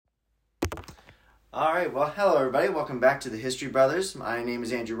All right, well, hello everybody. Welcome back to the History Brothers. My name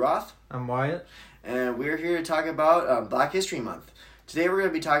is Andrew Roth, I'm Wyatt. and we're here to talk about Black History Month. Today we're going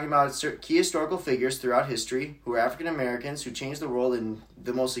to be talking about key historical figures throughout history who are African Americans who changed the world in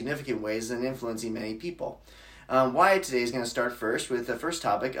the most significant ways and influencing many people. Wyatt today is going to start first with the first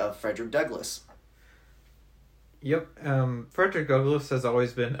topic of Frederick Douglass. Yep. Frederick Douglass has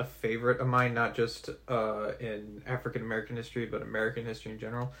always been a favorite of mine, not just in African American history, but American history in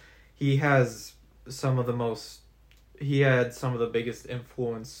general. He had some of the biggest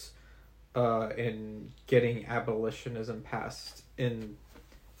influence in getting abolitionism passed in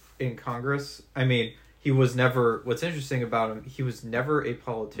Congress. I mean, what's interesting about him, he was never a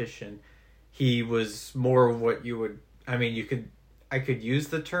politician. He was more of what I could use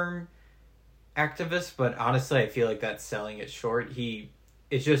the term activist, but honestly I feel like that's selling it short.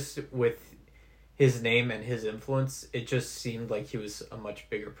 It's just with his name and his influence, it just seemed like he was a much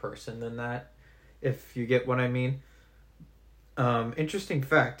bigger person than that, if you get what I mean. Interesting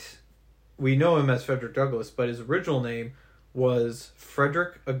fact, we know him as Frederick Douglass, but his original name was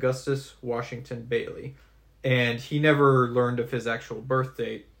Frederick Augustus Washington Bailey, and he never learned of his actual birth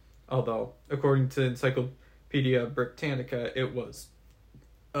date, although according to Encyclopedia Britannica it was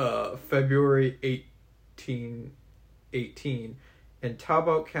February 1818 in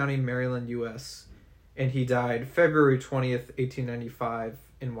Talbot County, Maryland, U.S., and he died February 20th, 1895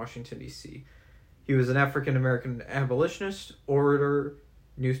 in Washington, D.C. He was an African-American abolitionist, orator,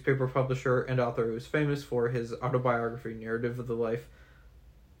 newspaper publisher, and author who was famous for his autobiography, Narrative of the Life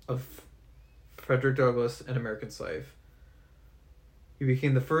of Frederick Douglass, an American Slave. He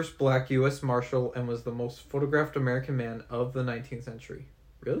became the first black U.S. Marshal and was the most photographed American man of the 19th century.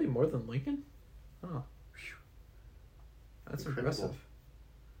 Really? More than Lincoln? Oh. That's Incredible. impressive.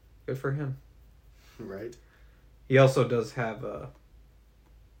 Good for him. Right. He also does have a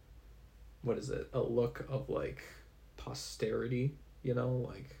look of, like, posterity,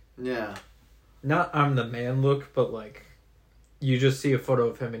 Yeah. not I'm the man look, but, like, you just see a photo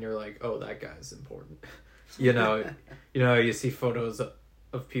of him and you're like, oh, that guy's important. You see photos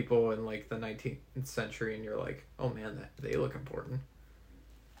of people in, like, the 19th century and you're like, oh, man, they look important.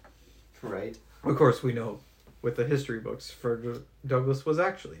 Right. Of course, we know with the history books, Frederick Douglass was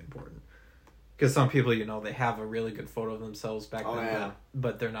actually important. Because some people, they have a really good photo of themselves back then, yeah.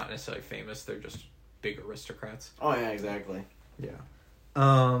 but they're not necessarily famous. They're just big aristocrats. Oh, yeah, exactly. Yeah.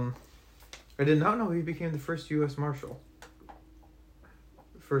 I did not know he became the first U.S. Marshal.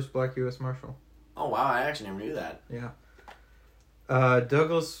 First black U.S. Marshal. Oh, wow, I actually never knew that. Yeah.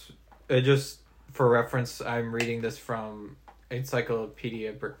 Douglass, just for reference, I'm reading this from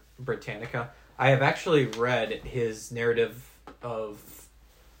Encyclopedia Britannica. I have actually read his Narrative of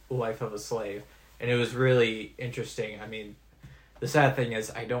Life of a Slave, and it was really interesting. I mean, the sad thing is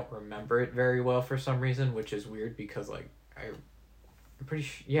I don't remember it very well for some reason, which is weird because, like, I'm pretty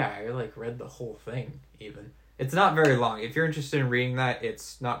sure, I, like, read the whole thing, even. It's not very long. If you're interested in reading that,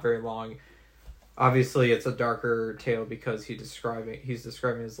 it's not very long. Obviously, it's a darker tale because he's describing his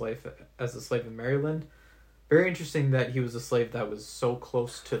life as a slave in Maryland. Very interesting that he was a slave that was so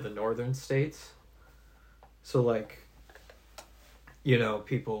close to the northern states. So, like,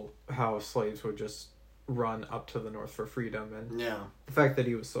 how slaves would just run up to the north for freedom, and the fact that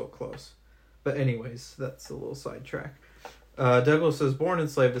he was so close. But anyways, that's a little sidetrack. Douglass was born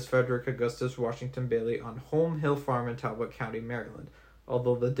enslaved as Frederick Augustus Washington Bailey on Home Hill Farm in Talbot County, Maryland.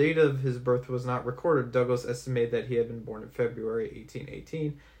 Although the date of his birth was not recorded, Douglass estimated that he had been born in February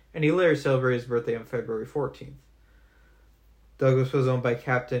 1818, and he later celebrated his birthday on February 14th. Douglass was owned by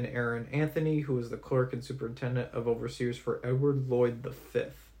Captain Aaron Anthony, who was the clerk and superintendent of overseers for Edward Lloyd V,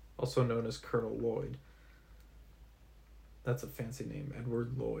 also known as Colonel Lloyd. That's a fancy name,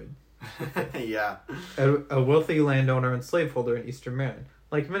 Edward Lloyd. Yeah. A wealthy landowner and slaveholder in Eastern Maryland.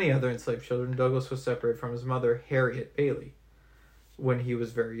 Like many other enslaved children, Douglass was separated from his mother, Harriet Bailey, when he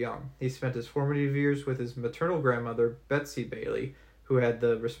was very young. He spent his formative years with his maternal grandmother, Betsy Bailey, who had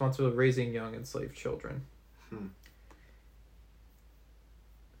the responsibility of raising young enslaved children.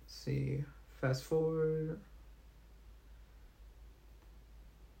 See, fast forward.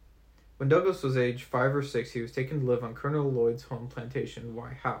 When Douglass was aged 5 or 6, he was taken to live on Colonel Lloyd's home plantation,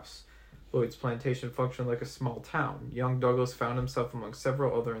 White House. Lloyd's plantation functioned like a small town. Young Douglass found himself among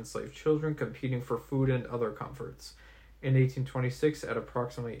several other enslaved children competing for food and other comforts. In 1826, at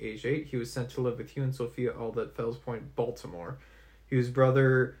approximately age 8, he was sent to live with Hugh and Sophia Auld at Fells Point, Baltimore. Hugh's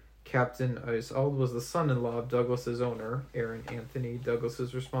brother, Captain Ice Auld, was the son-in-law of Douglass's owner, Aaron Anthony.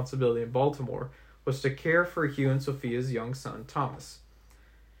 Douglass's responsibility in Baltimore was to care for Hugh and Sophia's young son, Thomas.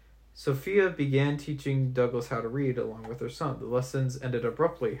 Sophia began teaching Douglas how to read along with her son. The lessons ended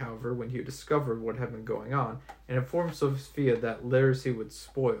abruptly, however, when Hugh discovered what had been going on and informed Sophia that literacy would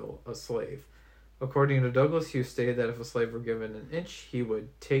spoil a slave. According to Douglas, Hugh stated that if a slave were given an inch, he would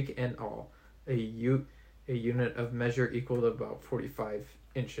take an awl, a unit of measure equal to about 45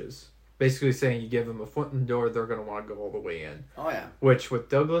 inches. Basically saying you give them a foot in the door, they're going to want to go all the way in. Oh, yeah. Which, with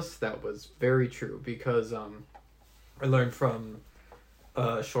Douglas, that was very true, because I learned from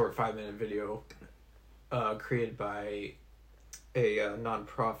a short 5-minute video created by a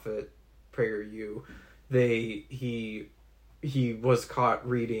nonprofit, PragerU. He was caught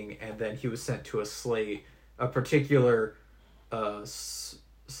reading, and then he was sent to a particular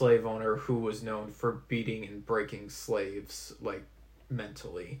slave owner who was known for beating and breaking slaves, like,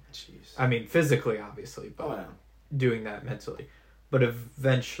 mentally. Jeez. I mean, physically, obviously, but doing that mentally. But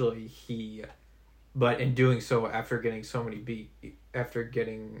eventually but in doing so, after getting some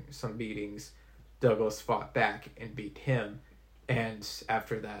beatings, Douglas fought back and beat him, and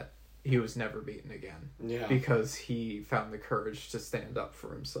after that, he was never beaten again. Yeah. Because he found the courage to stand up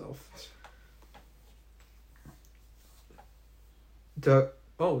for himself.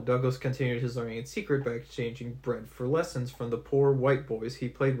 Douglas continued his learning in secret by exchanging bread for lessons from the poor white boys he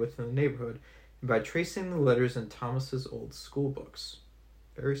played with in the neighborhood, and by tracing the letters in Thomas's old school books.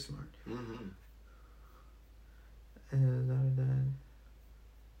 Very smart. Mm-hmm.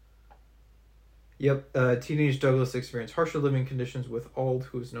 Teenage Douglas experienced harsher living conditions with Auld,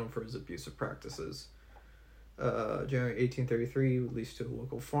 who was known for his abusive practices. January 1833, released to a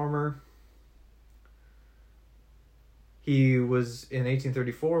local farmer. He was, in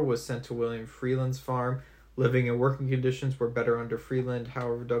 1834, was sent to William Freeland's farm. Living and working conditions were better under Freeland,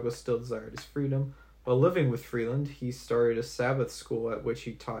 however Douglas still desired his freedom. While living with Freeland, he started a Sabbath school at which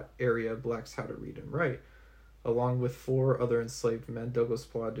he taught area blacks how to read and write. Along with 4 other enslaved men, Douglas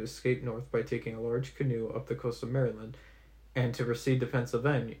plotted to escape north by taking a large canoe up the coast of Maryland and to proceed to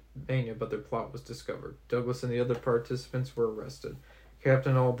Pennsylvania, but their plot was discovered. Douglas and the other participants were arrested.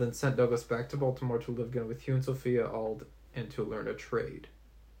 Captain Auld then sent Douglas back to Baltimore to live again with Hugh and Sophia Auld and to learn a trade.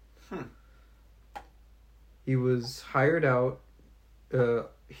 He was hired out,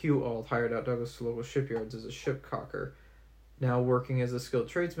 Hugh Auld hired out Douglas to local shipyards as a ship caulker. Now working as a skilled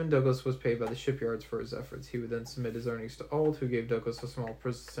tradesman, Douglas was paid by the shipyards for his efforts. He would then submit his earnings to Auld, who gave Douglas a small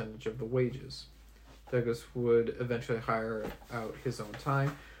percentage of the wages. Douglas would eventually hire out his own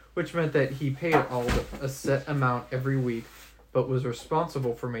time, which meant that he paid Auld a set amount every week, but was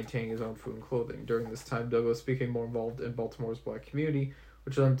responsible for maintaining his own food and clothing. During this time, Douglas became more involved in Baltimore's black community,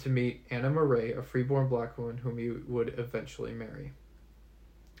 which led him to meet Anna Murray, a freeborn black woman whom he would eventually marry.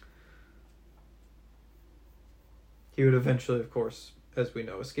 He would eventually, of course, as we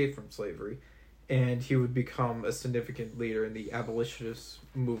know, escape from slavery, and he would become a significant leader in the abolitionist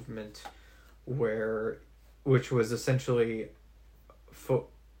movement, which was essentially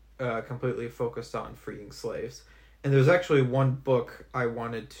completely focused on freeing slaves. And there's actually one book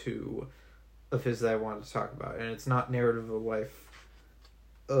of his that I wanted to talk about, and it's not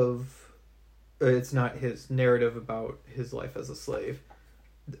it's not his narrative about his life as a slave.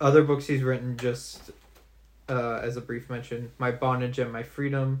 Other books he's written, just as a brief mention, My Bondage and My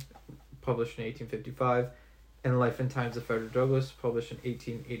Freedom, published in 1855, and Life and Times of Frederick Douglass, published in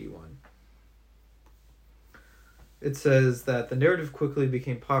 1881. It says that the narrative quickly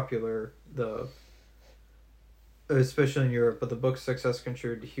became popular, especially in Europe, but the book's success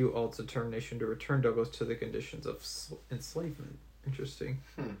contributed to Hugh Auld's determination to return Douglas to the conditions of enslavement. Interesting.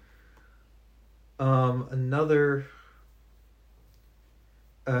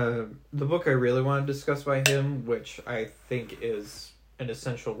 The book I really want to discuss by him, which I think is an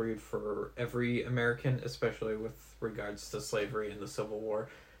essential read for every American, especially with regards to slavery and the Civil War,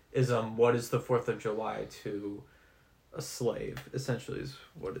 is What is the 4th of July to a Slave, essentially is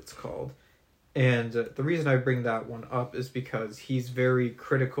what it's called. And the reason I bring that one up is because he's very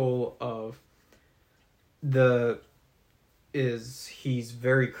critical of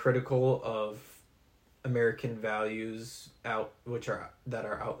American values that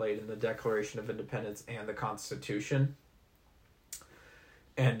are outlaid in the Declaration of Independence and the Constitution.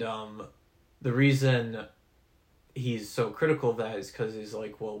 And the reason he's so critical of that is because he's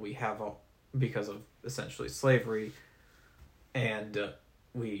like, well, we have because of essentially slavery, and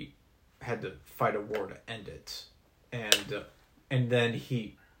we had to fight a war to end it. And then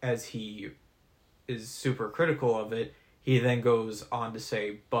as he is super critical of it, he then goes on to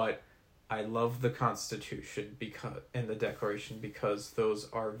say, but I love the Constitution and the Declaration because those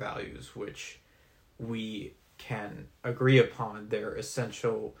are values which we can agree upon. They're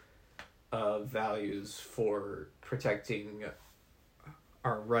essential values for protecting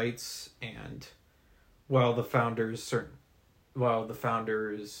our rights, and while the founders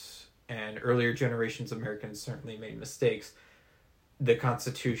and earlier generations of Americans certainly made mistakes, the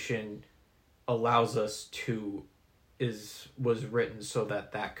Constitution allows us to was written so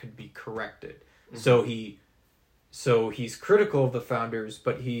that could be corrected. Mm-hmm. So he's critical of the founders,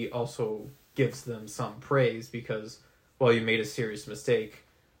 but he also gives them some praise because while you made a serious mistake,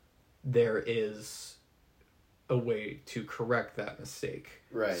 there is a way to correct that mistake.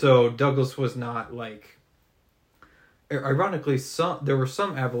 Right. So Douglass was not like... Ironically, there were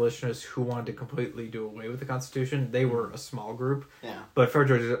some abolitionists who wanted to completely do away with the Constitution. They were a small group. Yeah. But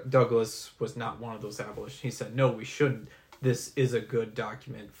Frederick Douglass was not one of those abolitionists. He said, no, we shouldn't. This is a good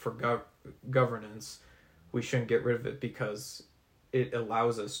document for governance. We shouldn't get rid of it because it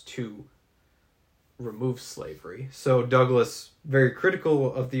allows us to remove slavery. So Douglass, very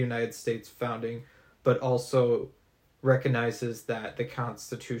critical of the United States founding, but also recognizes that the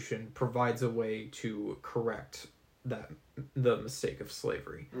Constitution provides a way to correct the mistake of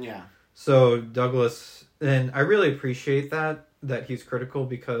slavery. Yeah. So Douglass, and I really appreciate that he's critical,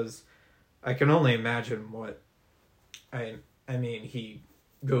 because I can only imagine what I mean, he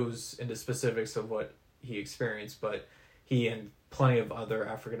goes into specifics of what he experienced, but he and plenty of other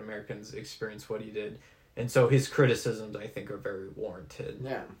African Americans experienced what he did. And so his criticisms, I think, are very warranted.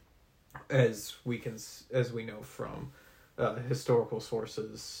 Yeah. As we know from historical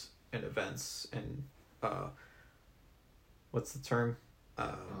sources and events and what's the term?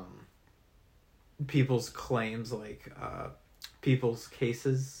 People's claims, like people's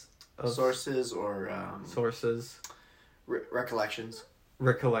cases of sources or sources. Recollections.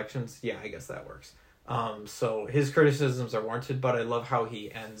 Recollections, yeah, I guess that works. So his criticisms are warranted, but I love how he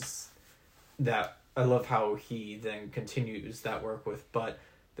ends that. I love how he then continues that work with, but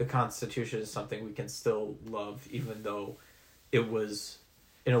the Constitution is something we can still love, even though it was,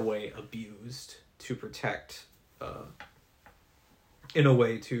 in a way, abused to protect,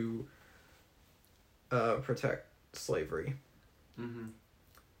 protect slavery. Mm-hmm.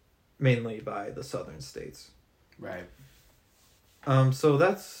 Mainly by the southern states. Right. So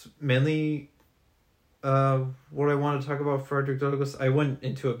that's mainly what I want to talk about Frederick Douglass. I went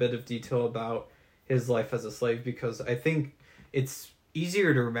into a bit of detail about his life as a slave because I think it's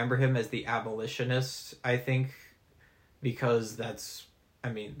easier to remember him as the abolitionist, I think, because that's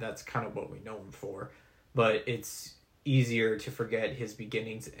kind of what we know him for. But it's easier to forget his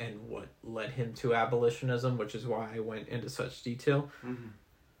beginnings and what led him to abolitionism, which is why I went into such detail. Mm-hmm.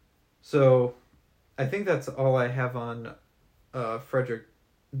 So I think that's all I have on Frederick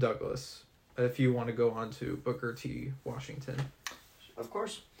Douglass. If you want to go on to Booker T. Washington. Of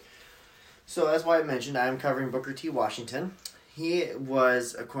course. So as I mentioned, I'm covering Booker T. Washington. He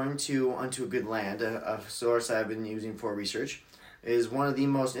was, according to Unto a Good Land, a source I've been using for research, is one of the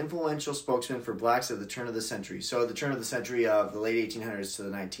most influential spokesmen for blacks at the turn of the century. So at the turn of the century of the late 1800s to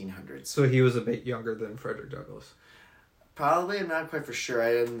the 1900s. So he was a bit younger than Frederick Douglass. Probably, I'm not quite for sure.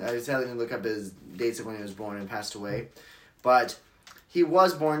 I was having to look up his dates of when he was born and passed away. But he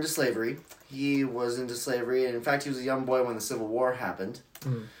was born into slavery. He was into slavery, and in fact, he was a young boy when the Civil War happened.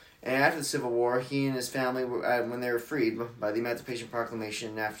 Mm. And after the Civil War, he and his family, when they were freed by the Emancipation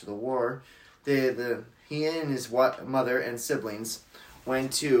Proclamation after the war, he and his mother and siblings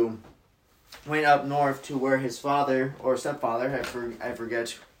went up north to where his father or stepfather, I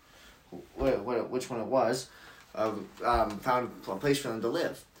forget which one it was, found a place for them to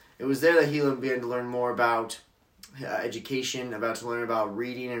live. It was there that he began to learn more about education, to learn about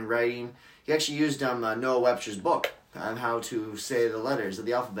reading and writing. He actually used Noah Webster's book on how to say the letters of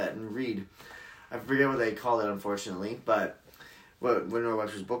the alphabet and read. I forget what they called it, unfortunately, but what Noah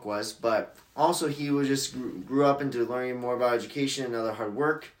Webster's book was. But also he grew up into learning more about education and other hard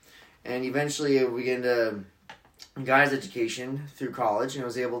work, and eventually began to got his education through college and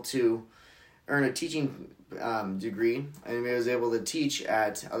was able to earn a teaching degree, and he was able to teach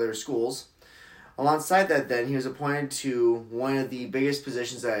at other schools. Alongside that, then, he was appointed to one of the biggest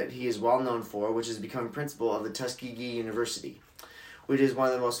positions that he is well known for, which is becoming principal of the Tuskegee University, which is one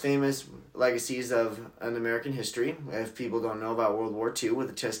of the most famous legacies of an American history, if people don't know about World War II with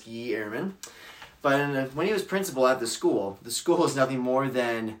the Tuskegee Airmen. But when he was principal at the school is nothing more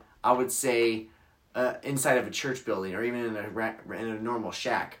than, I would say, inside of a church building or even in a normal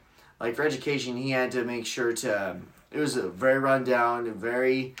shack. Like, for education, he had to make sure it was a very rundown,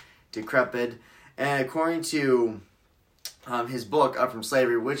 very decrepit. And according to his book, Up From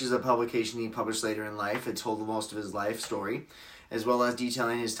Slavery, which is a publication he published later in life, it told most of his life story, as well as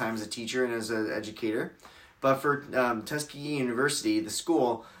detailing his time as a teacher and as an educator. But for Tuskegee University, the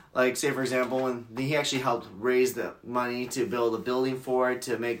school, Like, say, for example, when he actually helped raise the money to build a building for it,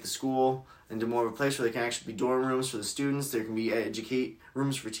 to make the school into more of a place where there can actually be dorm rooms for the students. There can be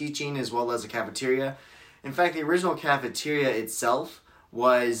rooms for teaching as well as a cafeteria. In fact, the original cafeteria itself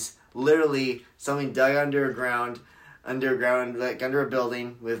was literally something dug underground, like under a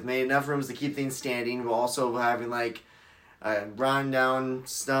building, with made enough rooms to keep things standing, while also having like run down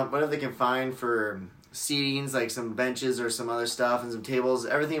stuff, whatever they can find for seatings, like some benches or some other stuff and some tables.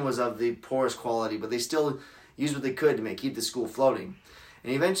 Everything was of the poorest quality, but they still used what they could to keep the school floating.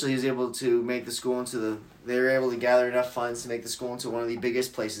 And eventually he was able to make the school they were able to gather enough funds to make the school into one of the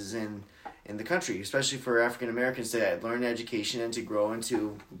biggest places in the country, especially for African Americans to learn education and to grow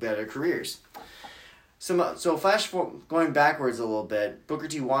into better careers. So going backwards a little bit, Booker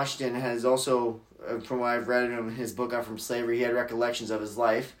T. Washington has also, from what I've read in his book Out from Slavery, he had recollections of his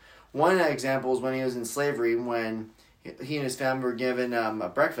life. One example is when he was in slavery, when he and his family were given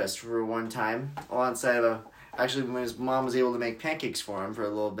a breakfast for one time alongside of actually when his mom was able to make pancakes for him for a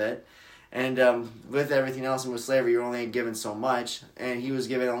little bit. And with everything else and with slavery, you're only given so much. And he was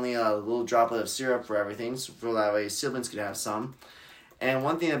given only a little droplet of syrup for everything, so that way his siblings could have some. And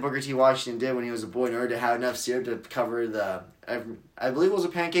one thing that Booker T. Washington did when he was a boy, in order to have enough syrup to cover I believe it was a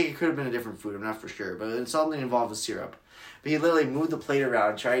pancake, it could have been a different food, I'm not for sure, but it's something involved with syrup. But he literally moved the plate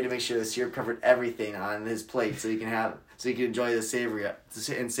around, trying to make sure the syrup covered everything on his plate, so he could enjoy the savor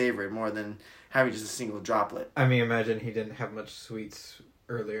it more than having just a single droplet. I mean, imagine he didn't have much sweets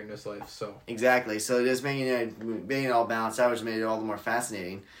earlier in his life, so. Exactly, so just making it all balanced out, which made it all the more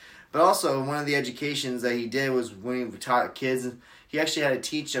fascinating. But also, one of the educations that he did was when he taught kids, he actually had to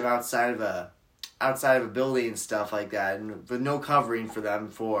teach them outside of a building and stuff like that, and with no covering for them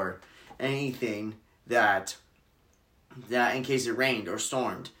for anything that in case it rained or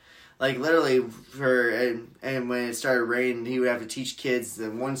stormed. Like literally and when it started raining, he would have to teach kids,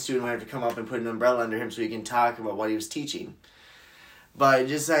 and one student would have to come up and put an umbrella under him so he can talk about what he was teaching. But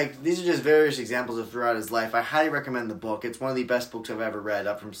just like, these are just various examples of throughout his life. I highly recommend the book. It's one of the best books I've ever read,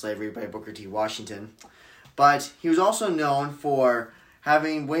 Up from Slavery by Booker T. Washington. But he was also known for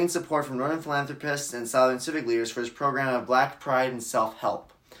having winning support from Northern philanthropists and Southern civic leaders for his program of Black Pride and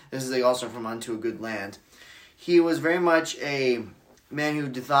Self-Help. This is also from Unto a Good Land. He was very much a man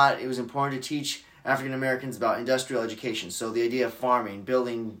who thought it was important to teach African Americans about industrial education. So the idea of farming,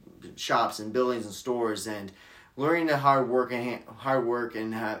 building shops and buildings and stores, and learning the hard work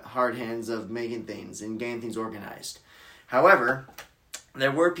and hard hands of making things and getting things organized. However,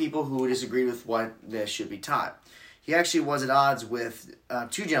 there were people who disagreed with what this should be taught. He actually was at odds with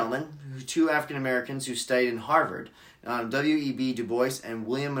two African Americans who studied in Harvard, W.E.B. Du Bois and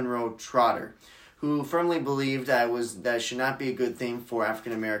William Monroe Trotter, who firmly believed that it should not be a good thing for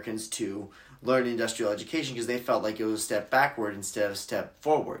African Americans to learn industrial education because they felt like it was a step backward instead of a step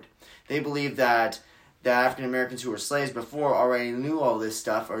forward. They believed that the African Americans who were slaves before already knew all this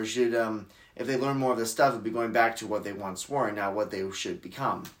stuff, or should, if they learned more of this stuff, it would be going back to what they once were and not what they should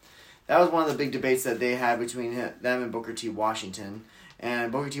become. That was one of the big debates that they had between them and Booker T. Washington.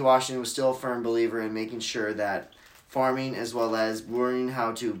 And Booker T. Washington was still a firm believer in making sure that farming, as well as learning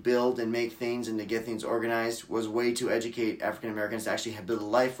how to build and make things and to get things organized, was a way to educate African Americans to actually build a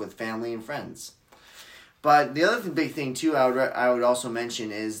life with family and friends. But the other big thing, too, I would also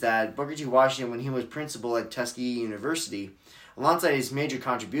mention is that Booker T. Washington, when he was principal at Tuskegee University, alongside his major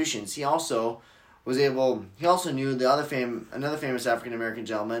contributions, he also knew another famous African American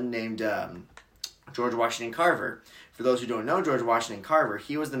gentleman named George Washington Carver. For those who don't know George Washington Carver,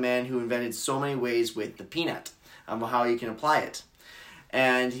 he was the man who invented so many ways with the peanut, how you can apply it.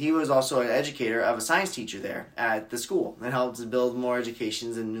 And he was also an educator of a science teacher there at the school and helped to build more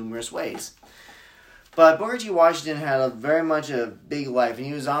educations in numerous ways. But Booker T. Washington had very much a big life, and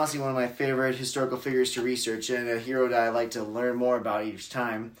he was honestly one of my favorite historical figures to research and a hero that I like to learn more about each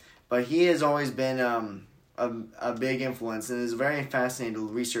time. But he has always been a big influence and is very fascinating to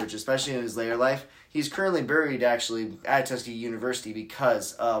research, especially in his later life. He's currently buried actually at Tuskegee University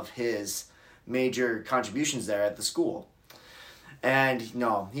because of his major contributions there at the school. And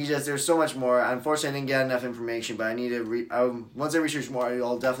there's so much more. Unfortunately, I didn't get enough information, but I need to once I research more,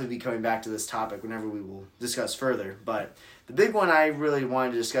 I'll definitely be coming back to this topic whenever we will discuss further. But the big one I really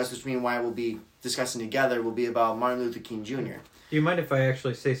wanted to discuss, which means why we'll be discussing together, will be about Martin Luther King Jr. Do you mind if I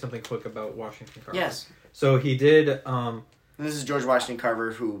actually say something quick about Washington Carver? Yes. So he did. And this is George Washington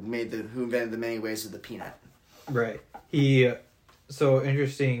Carver, who invented the many ways of the peanut. Right.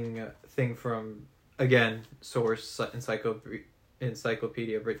 Interesting thing from, again, source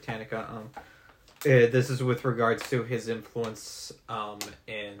Encyclopedia Britannica. This is with regards to his influence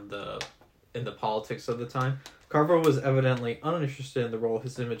in the in the politics of the time. Carver was evidently uninterested in the role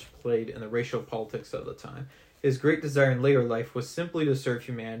his image played in the racial politics of the time. His great desire in later life was simply to serve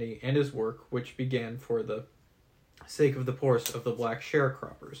humanity, and his work, which began for the sake of the poorest of the black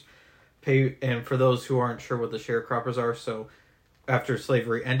sharecroppers. And for those who aren't sure what the sharecroppers are, so after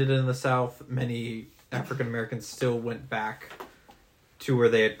slavery ended in the South, many African Americans still went back to where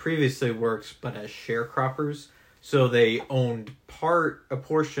they had previously worked, but as sharecroppers. So they owned a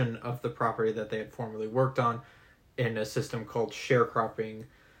portion of the property that they had formerly worked on in a system called sharecropping.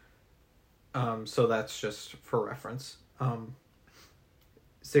 So that's just for reference.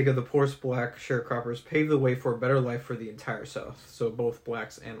 Sake of the poorest black sharecroppers paved the way for a better life for the entire South, so both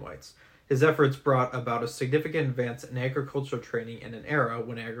blacks and whites. His efforts brought about a significant advance in agricultural training in an era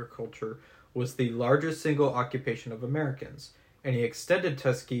when agriculture was the largest single occupation of Americans, and he extended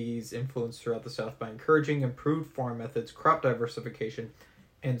Tuskegee's influence throughout the South by encouraging improved farm methods, crop diversification,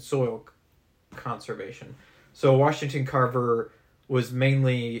 and soil conservation. So Washington Carver was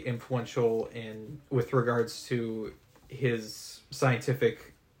mainly influential with regards to his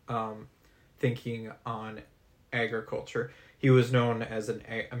scientific thinking on agriculture. He was known as an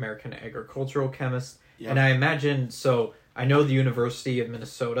American agricultural chemist. Yep. And I imagine, so I know the University of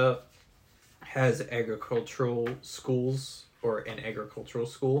Minnesota has agricultural schools, or an agricultural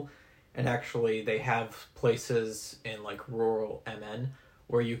school, and actually they have places in like rural MN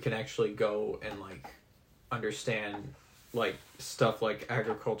where you can actually go and like understand like stuff like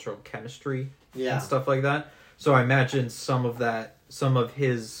agricultural chemistry and stuff like that. So I imagine some of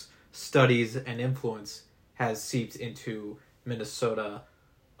his studies and influence has seeped into Minnesota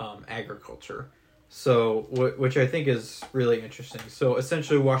agriculture. So, which I think is really interesting. So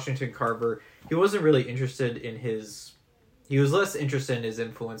essentially Washington Carver, he wasn't really interested in he was less interested in his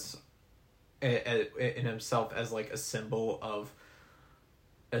influence in himself as like a symbol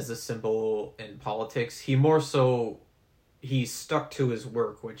in politics. He stuck to his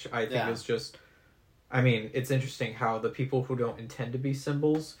work, which I think is just, I mean, it's interesting how the people who don't intend to be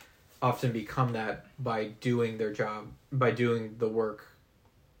symbols often become that by doing their job, by doing the work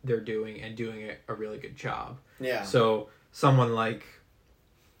they're doing and doing it a really good job. Yeah. So someone like,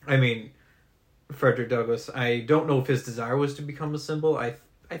 I mean, Frederick Douglass, I don't know if his desire was to become a symbol. I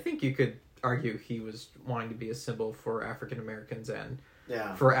think you could argue he was wanting to be a symbol for African Americans and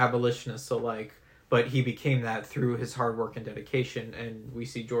for abolitionists alike, but he became that through his hard work and dedication, and we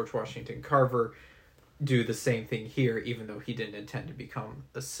see George Washington Carver do the same thing here, even though he didn't intend to become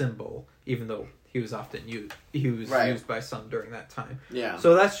a symbol, even though he was often used by some during that time. Yeah.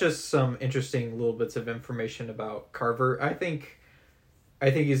 So that's just some interesting little bits of information about Carver. I think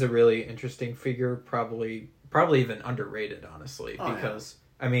he's a really interesting figure, probably even underrated, honestly, because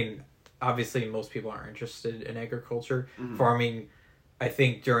I mean, obviously most people aren't interested in agriculture. Mm-hmm. Farming, I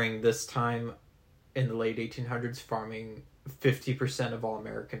think during this time in the late 1800s, farming, 50% of all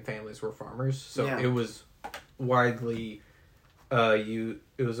American families were farmers. So it was widely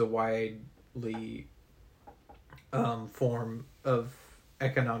form of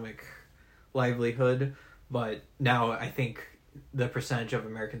economic livelihood, but now I think the percentage of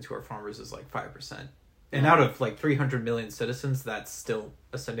Americans who are farmers is like 5%. And out of like 300 million citizens, that's still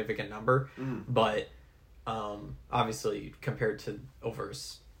a significant number. Mm. But obviously, compared to over a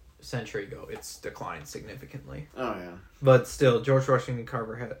century ago, it's declined significantly. Oh, yeah. But still, George Washington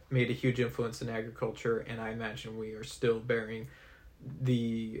Carver made a huge influence in agriculture, and I imagine we are still bearing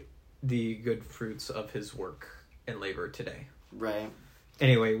the good fruits of his work and labor today. Right.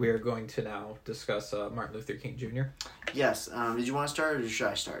 Anyway, we are going to now discuss Martin Luther King Jr. Yes. Did you want to start, or should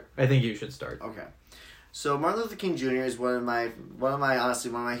I start? I think you should start. Okay. So Martin Luther King Jr. is one of my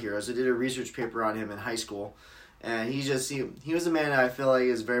heroes. I did a research paper on him in high school, and he was a man that I feel like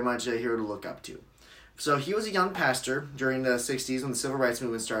is very much a hero to look up to. So he was a young pastor during the 60s when the Civil Rights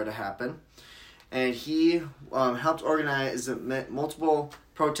Movement started to happen, and he helped organize multiple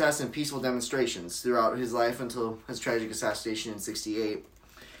protests and peaceful demonstrations throughout his life until his tragic assassination in 1968.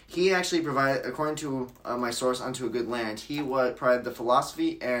 He actually provided, according to my source, Unto a Good Land, he provided the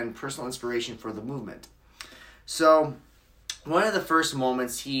philosophy and personal inspiration for the movement. So, one of the first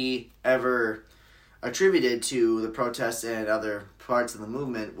moments he ever attributed to the protests and other parts of the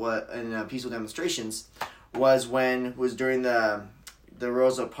movement in peaceful demonstrations was during the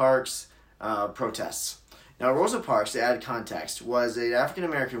Rosa Parks protests. Now, Rosa Parks, to add context, was an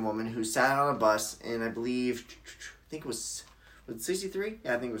African-American woman who sat on a bus in, I think it was 63?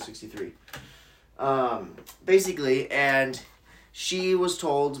 Yeah, I think it was 63. Basically, and she was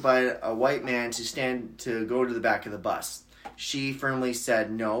told by a white man to go to the back of the bus. she firmly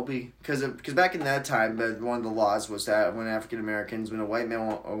said no, because back in that time, one of the laws was that when African Americans, when a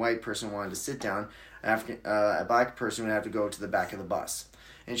white person wanted to sit down, a black person would have to go to the back of the bus,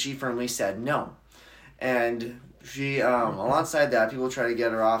 and she firmly said no. And she, alongside that, people tried to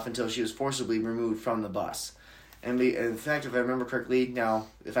get her off until she was forcibly removed from the bus. And in fact, if I remember correctly, now,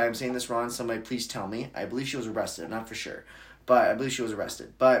 if I'm saying this wrong, somebody please tell me. I believe she was arrested, not for sure. But I believe she was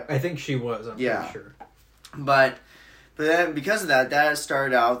arrested. But I think she was, I'm pretty sure. But then, because of that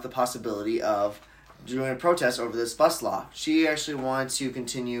started out the possibility of doing a protest over this bus law. She actually wanted to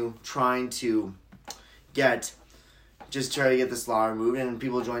continue trying to try to get this law removed, and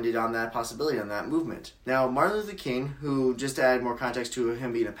people joined in on that possibility, on that movement. Now, Martin Luther King, who, just to add more context to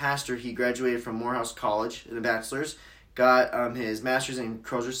him being a pastor, he graduated from Morehouse College in a bachelor's, got his master's in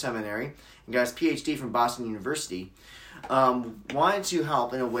Crozer Seminary, and got his PhD from Boston University. Wanted to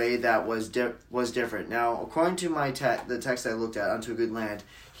help in a way that was different. Now, according to the text I looked at, Unto a Good Land,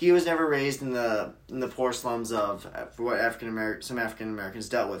 he was never raised in the poor slums of what some African Americans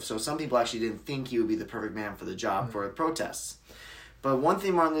dealt with. So some people actually didn't think he would be the perfect man for the job for the protests. But one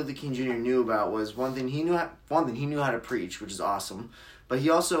thing Martin Luther King Jr. knew about was he knew how to preach, which is awesome. But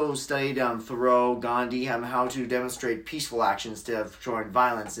he also studied Thoreau, Gandhi, how to demonstrate peaceful action instead of showing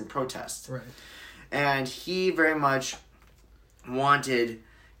violence in protest. Right. And he very much wanted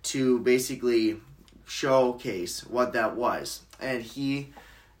to basically showcase what that was. And he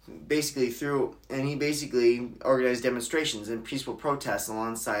basically organized demonstrations and peaceful protests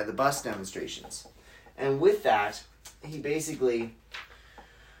alongside the bus demonstrations. And with that, he basically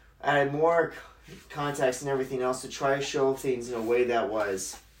added more context and everything else to try to show things in a way that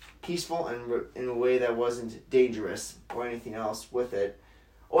was peaceful and in a way that wasn't dangerous or anything else with it.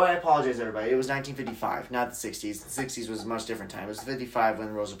 Oh, I apologize, everybody. It was 1955, not the 60s. The 60s was a much different time. It was 55 when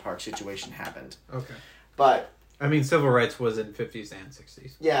the Rosa Parks situation happened. Okay. But I mean, civil rights was in 50s and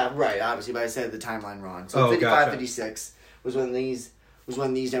 60s. Yeah, right, obviously, but I said the timeline wrong. So 55, 56 was when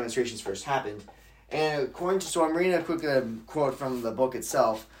these demonstrations first happened. And so I'm reading a quick quote from the book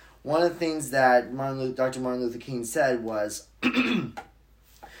itself. One of the things that Dr. Martin Luther King said was, we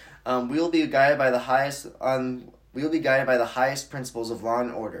will be guided by the highest principles of law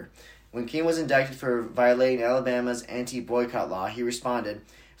and order. When King was indicted for violating Alabama's anti-boycott law, he responded,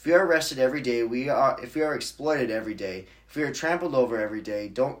 "If we are arrested every day, if we are exploited every day, if we are trampled over every day,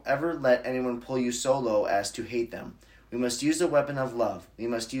 don't ever let anyone pull you so low as to hate them. We must use the weapon of love. We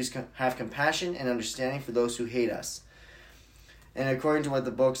must have compassion and understanding for those who hate us." And according to what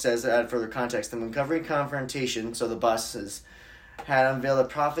the book says, to add further context, the Montgomery Confrontation, so the buses, had unveiled a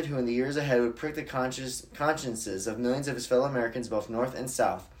prophet who in the years ahead would prick the consciences of millions of his fellow Americans, both North and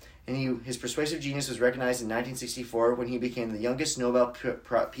South. And his persuasive genius was recognized in 1964 when he became the youngest Nobel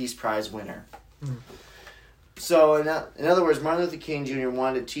Peace Prize winner. Mm. So, in other words, Martin Luther King Jr.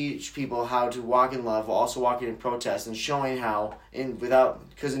 wanted to teach people how to walk in love while also walking in protest and showing how,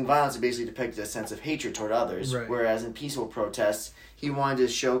 because in violence it basically depicted a sense of hatred toward others, right. Whereas in peaceful protests, he wanted to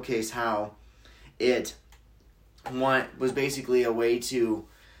showcase how it was basically a way to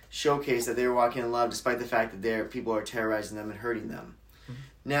showcase that they were walking in love despite the fact that people are terrorizing them and hurting them. Mm-hmm.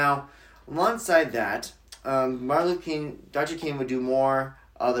 Now, alongside that, Dr. King would do more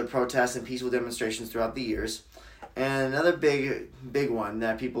other protests and peaceful demonstrations throughout the years. And another big one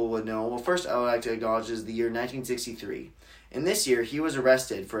that people would know, well, first I would like to acknowledge is the year 1963. In this year, he was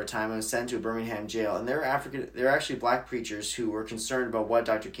arrested for a time and was sent to a Birmingham jail. And there were actually black preachers who were concerned about what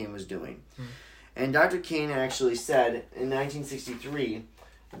Dr. King was doing. Mm. And Dr. King actually said in 1963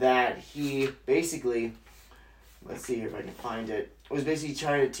 that he basically, let's see if I can find it, was basically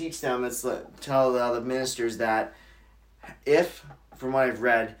trying to teach them, tell the other ministers that from what I've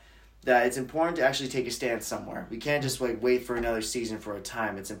read, that it's important to actually take a stand somewhere. We can't just wait for another season for a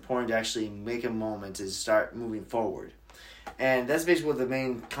time. It's important to actually make a moment to start moving forward. And that's basically what the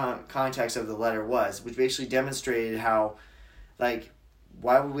main context of the letter was, which basically demonstrated how,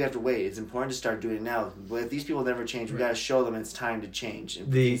 why would we have to wait? It's important to start doing it now. But if these people never change, we got to show them it's time to change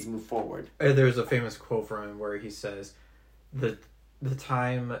and things move forward. There's a famous quote from him where he says, "The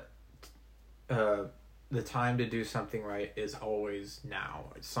time to do something right is always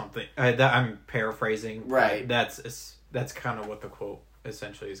now." Something that I'm paraphrasing. Right. That's kind of what the quote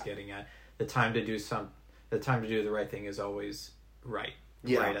essentially is getting at. The time to do the right thing is always right.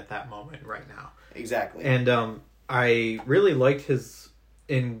 Yeah. Right at that moment, right now. Exactly. And I really liked his.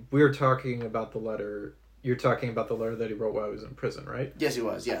 And we were talking about the letter. You're talking about the letter that he wrote while he was in prison, right? Yes, he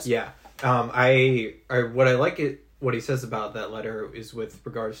was. Yes. Yeah. What he says about that letter is with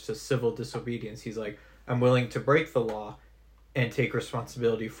regards to civil disobedience. He's like, "I'm willing to break the law and take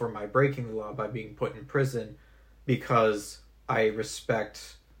responsibility for my breaking the law by being put in prison because I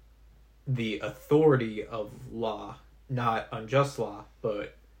respect the authority of law, not unjust law,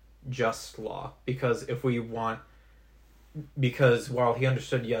 but just law. Because while he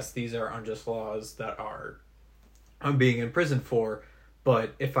understood, yes, these are unjust laws that I'm being imprisoned for,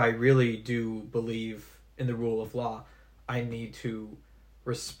 but if I really do believe in the rule of law, I need to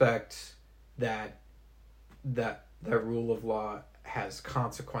respect that rule of law has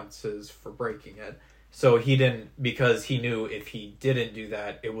consequences for breaking it. So he didn't, because he knew if he didn't do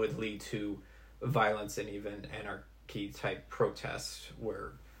that, it would lead to violence and even anarchy type protests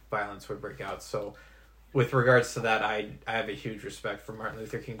where violence would break out. So with regards to that, I have a huge respect for Martin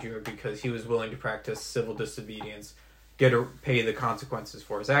Luther King Jr. because he was willing to practice civil disobedience, pay the consequences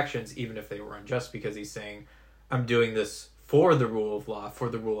for his actions, even if they were unjust, because he's saying, I'm doing this for the rule of law, for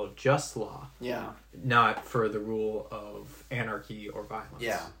the rule of just law. Yeah. Not for the rule of anarchy or violence.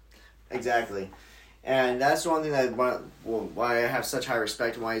 Yeah, exactly. And that's the one thing why I have such high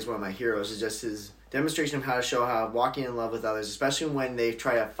respect and why he's one of my heroes is just his demonstration of how to show how walking in love with others, especially when they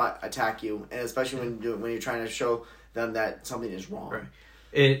try to attack you, and especially when you're trying to show them that something is wrong.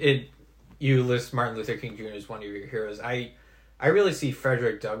 Right. You list Martin Luther King Jr. as one of your heroes. I really see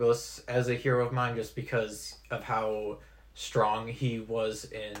Frederick Douglass as a hero of mine just because of how strong he was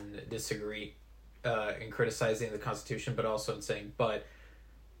in in criticizing the Constitution, but also in saying but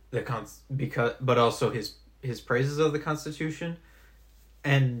also his praises of the Constitution,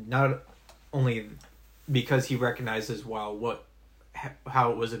 and not only because he recognizes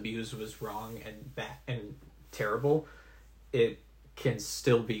how it was abused was wrong and bad and terrible, it can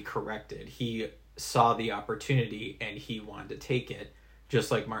still be corrected. He saw the opportunity and he wanted to take it,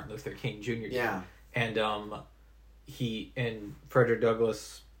 just like Martin Luther King Jr. did. Yeah. And Frederick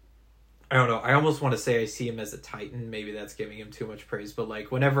Douglass, I don't know, I almost want to say I see him as a titan. Maybe that's giving him too much praise, but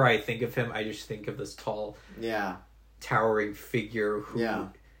like whenever I think of him, I just think of this tall, towering figure who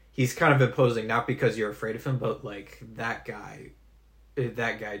he's kind of imposing, not because you're afraid of him, but like that guy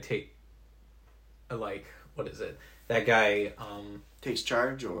takes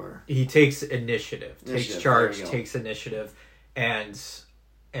charge, or he takes initiative, takes initiative,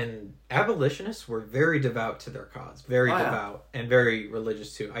 and abolitionists were very devout to their cause, devout and very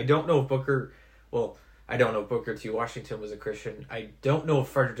religious too. I don't know if Booker T. Washington was a Christian. I don't know if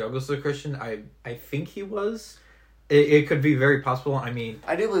Frederick Douglass was a Christian. I think he was. It could be very possible. I mean,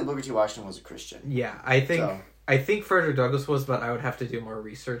 I do believe Booker T. Washington was a Christian. Yeah, I think Frederick Douglass was, but I would have to do more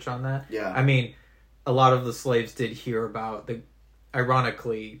research on that. Yeah. I mean, a lot of the slaves did hear about the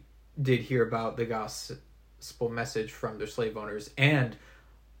gospel message from their slave owners, and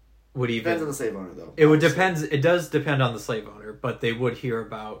depends on the slave owner, though. It does depend on the slave owner, but they would hear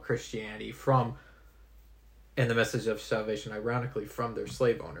about Christianity and the message of salvation, ironically, from their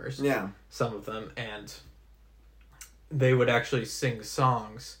slave owners. Yeah. Some of them, and they would actually sing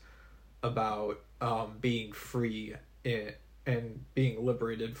songs about being free and being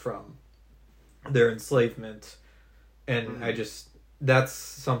liberated from their enslavement. And that's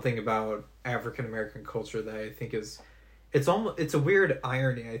something about African American culture that I think it's a weird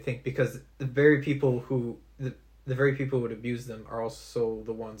irony, I think, because the very people who would abuse them are also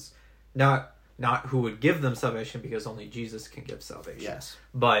the ones not who would give them salvation, because only Jesus can give salvation. Yes.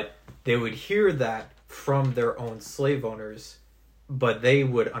 But they would hear that from their own slave owners, but they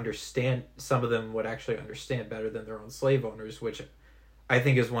would understand, some of them would actually understand better than their own slave owners, which I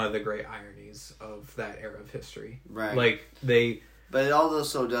think is one of the great ironies of that era of history. Right. But it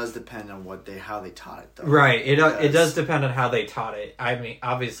also does depend on how they taught it, though. Right. It does depend on how they taught it. I mean,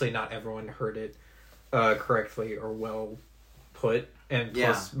 obviously not everyone heard it correctly or well put, and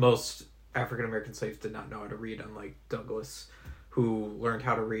plus most African American slaves did not know how to read, unlike Douglass, who learned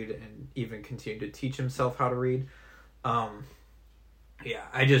how to read and even continued to teach himself how to read.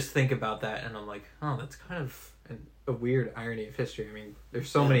 I just think about that and I'm like, oh, that's kind of a weird irony of history. I mean, there's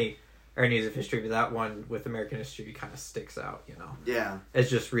so many ironies of history, but that one with American history kind of sticks out, you know? Yeah. It's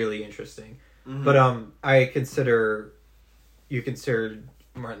just really interesting. Mm-hmm. But you considered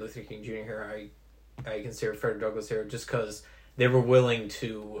Martin Luther King Jr. here. I consider Frederick Douglass here just because they were willing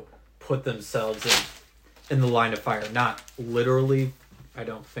to put themselves in the line of fire. Not literally. I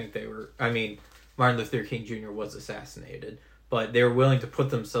don't think they were. I mean, Martin Luther King Jr. was assassinated, but they were willing to put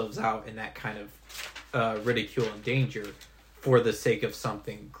themselves out in that kind of ridicule and danger for the sake of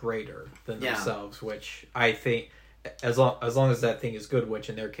something greater than themselves, which I think, as long as that thing is good, which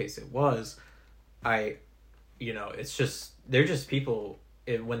in their case it was, it's just, they're just people,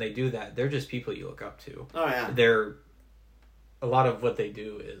 when they do that, they're just people you look up to. Oh, yeah. A lot of what they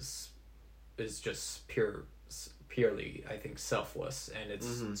do is just purely, I think, selfless, and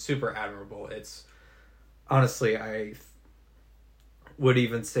it's super admirable. It's, honestly, would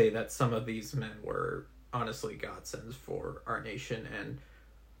even say that some of these men were honestly godsends for our nation and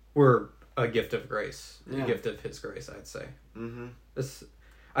were a gift of grace, a gift of His grace, I'd say. Mm-hmm.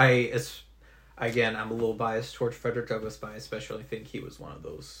 Again, I'm a little biased towards Frederick Douglass, but I especially think he was one of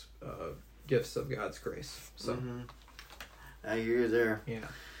those gifts of God's grace. So, I hear you there. Yeah.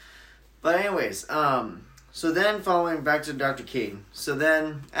 But anyways, so then following back to Dr. King. So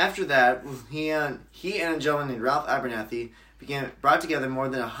then after that, he and a gentleman named Ralph Abernathy brought together more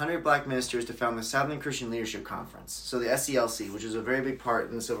than 100 black ministers to found the Southern Christian Leadership Conference. So the SCLC, which was a very big part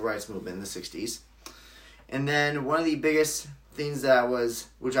in the civil rights movement in the 60s. And then one of the biggest things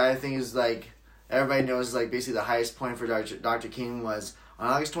which I think is like, everybody knows is like basically the highest point for Dr. King was on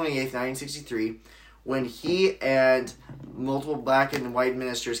August 28th, 1963, when he and multiple black and white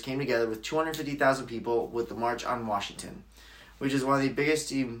ministers came together with 250,000 people with the March on Washington, which is one of the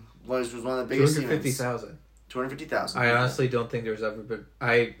biggest was one of the biggest 250,000. 250,000. I honestly don't think there's ever been...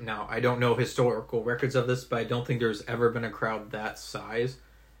 I don't know historical records of this, but I don't think there's ever been a crowd that size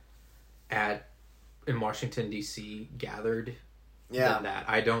in Washington, D.C. gathered than that.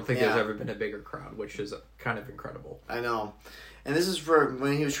 I don't think there's ever been a bigger crowd, which is kind of incredible. I know. And this is for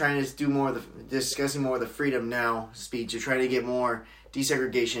when he was trying to do more of discussing more of the Freedom Now speech, of trying to get more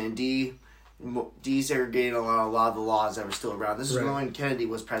desegregation and desegregating a lot of the laws that were still around. This is when Kennedy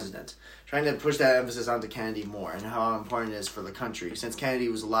was president. Trying to push that emphasis onto Kennedy more and how important it is for the country, since Kennedy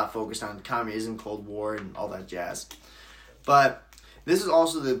was a lot focused on communism, Cold War, and all that jazz. But this is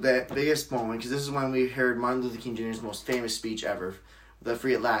also the biggest moment, because this is when we heard Martin Luther King Jr.'s most famous speech ever, the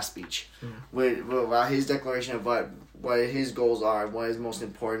Free at Last speech, with his declaration of what his goals are, what is most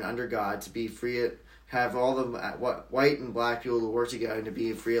important under God, to be free at, have all the white and black people to work together and to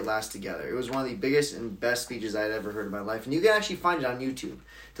be free at last together. It was one of the biggest and best speeches I had ever heard in my life, and you can actually find it on YouTube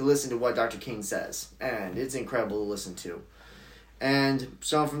to listen to what Dr. King says, and it's incredible to listen to. And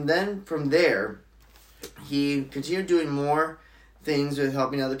so from there, he continued doing more things with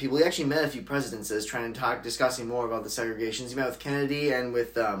helping other people. He actually met a few presidents discussing more about the segregations. He met with Kennedy and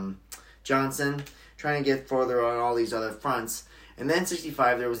with Johnson, trying to get further on all these other fronts. And then in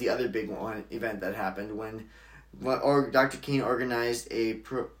 1965, there was the other big event that happened when Dr. King organized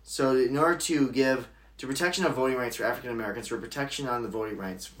so in order to protection of voting rights for African Americans, for protection on the voting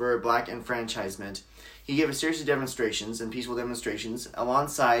rights, for black enfranchisement, he gave a series of demonstrations and peaceful demonstrations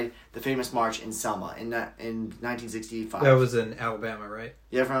alongside the famous march in Selma in 1965. That was in Alabama, right?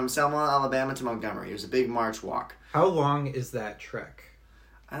 Yeah, from Selma, Alabama to Montgomery. It was a big march walk. How long is that trek?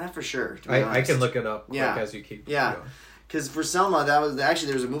 I'm not for sure, to be honest. honest. I can look it up as you keep going. Because for Selma, there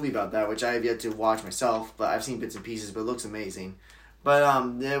was a movie about that, which I have yet to watch myself, but I've seen bits and pieces, but it looks amazing. But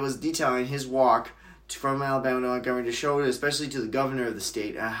it was detailing his walk from Alabama to Montgomery to show, especially to the governor of the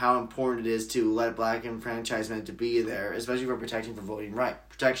state, how important it is to let black enfranchisement to be there, especially for protection of voting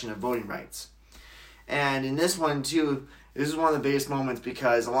rights. And in this one too, this is one of the biggest moments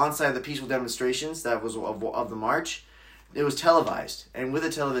because alongside the peaceful demonstrations that was of the march, it was televised, and with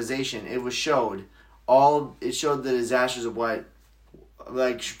the television, it showed the disasters of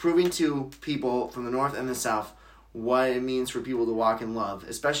proving to people from the North and the South what it means for people to walk in love,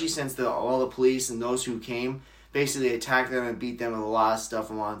 especially since all the police and those who came basically attacked them and beat them with a lot of stuff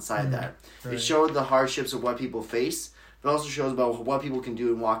alongside that. Right. It showed the hardships of what people face, but also shows about what people can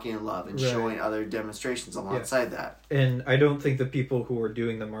do in walking in love and showing other demonstrations alongside that. And I don't think the people who were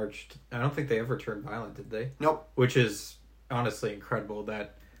doing the march, I don't think they ever turned violent, did they? Nope. Which is honestly incredible.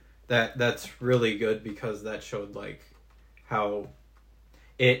 That's really good because that showed how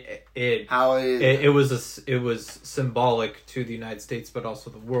it was symbolic to the United States, but also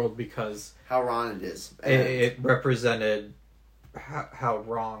the world because how wrong it is. It represented how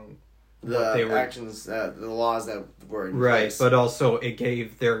wrong the actions, the laws that were in place. But also it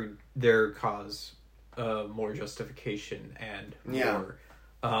gave their cause more justification and more.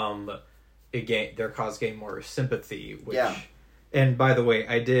 Their cause gained more sympathy. And by the way,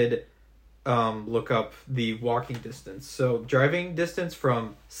 I did look up the walking distance. So driving distance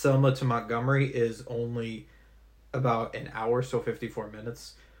from Selma to Montgomery is only about an hour, so 54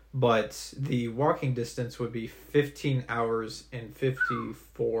 minutes. But the walking distance would be 15 hours and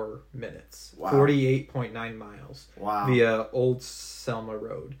 54 minutes. Wow. 48.9 miles. Wow. Via Old Selma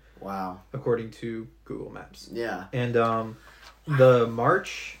Road. Wow. According to Google Maps. Yeah. And the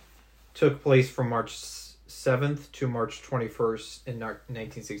march took place from March 7th to March 21st in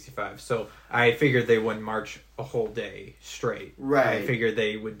 1965. So I figured they wouldn't march a whole day straight. Right. I figured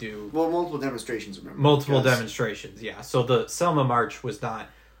they would do... multiple demonstrations, remember. Multiple demonstrations, yeah. So the Selma March was not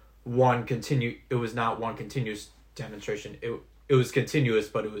one continuous demonstration. It it was continuous,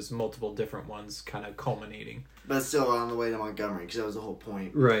 but it was multiple different ones kind of culminating. But still on the way to Montgomery, because that was the whole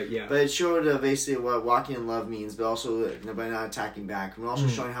point. Right, yeah. But it showed basically what walking in love means, but also by not attacking back. And also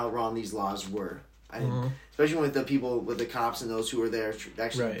showing how wrong these laws were. Especially with the people, with the cops and those who were there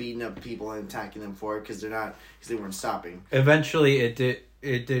actually beating up people and attacking them for it because they weren't stopping. Eventually, it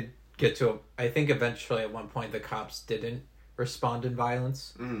did get to I think eventually at one point the cops didn't respond in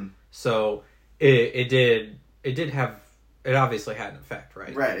violence. So it obviously had an effect,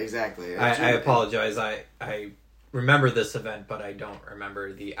 right? Right, exactly. I apologize. I remember this event, but I don't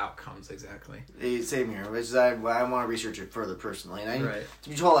remember the outcomes exactly. Same here. Which is I want to research it further personally, and to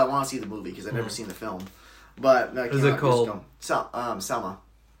be told, I want to see the movie because I've never seen the film. But is it called? Selma.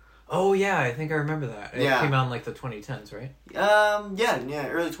 Oh yeah, I think I remember that. It came out in like the 2010s, right?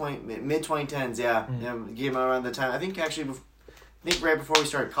 Mid 2010s. Yeah, came out around the time. I think right before we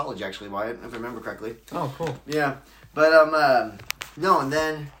started college, actually, Wyatt, if I remember correctly. Oh, cool. Yeah, but no, and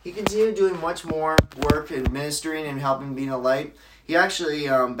then he continued doing much more work in ministering and helping being a light. He actually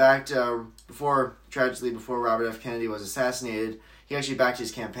backed before Robert F. Kennedy was assassinated. He actually backed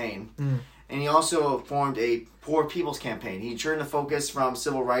his campaign, and he also formed a poor people's campaign. He turned the focus from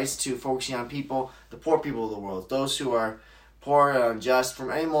civil rights to focusing on the poor people of the world, those who are poor and unjust from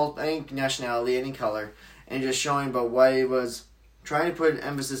any nationality, any color, and just showing about why he was trying to put an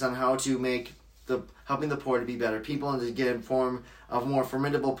emphasis on how to make helping the poor to be better people and to get in form of more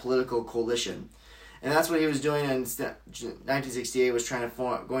formidable political coalition. And that's what he was doing in 1968, was trying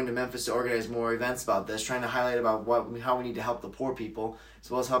to going to Memphis to organize more events about this, trying to highlight about how we need to help the poor people, as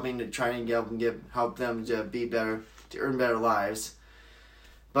well as helping to try and help them to be better, to earn better lives.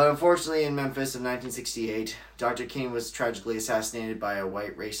 But unfortunately, in Memphis of 1968, Dr. King was tragically assassinated by a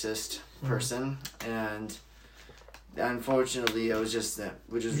white racist person, and unfortunately, it was just that,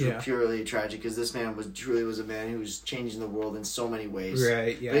 which is purely tragic, because this man was a man who was changing the world in so many ways.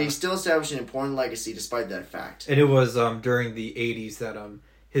 Right, yeah. But he still established an important legacy despite that fact. And it was during the 80s that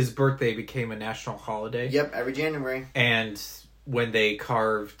his birthday became a national holiday. Yep, every January. And when they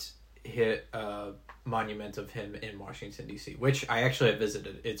carved a monument of him in Washington, D.C., which I actually have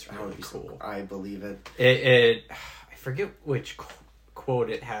visited. It's really cool. I believe it. I forget which quote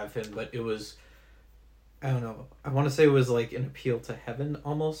it have him, but it was... I don't know. I want to say it was like an appeal to heaven,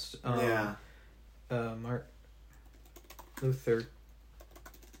 almost. Martin Luther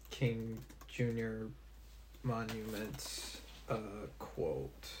King Jr. monument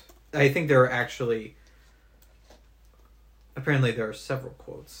quote. I think there are actually... Apparently there are several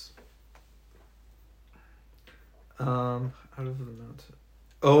quotes. Out of the mountain.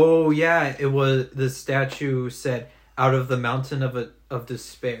 Oh, yeah. It was... The statue said, out of the mountain of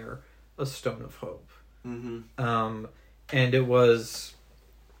despair, a stone of hope. And it was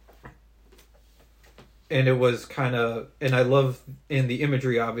kind of, and I love, and the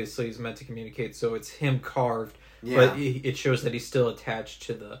imagery obviously is meant to communicate, so it's him carved, but it shows that he's still attached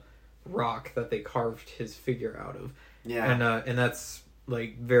to the rock that they carved his figure out of. And that's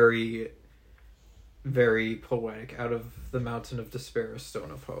like very, very poetic. Out of the mountain of despair, a stone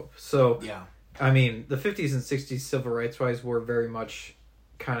of hope. So I mean, the 50s and 60s civil rights wise were very much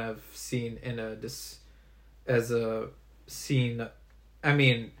kind of seen as a scene. I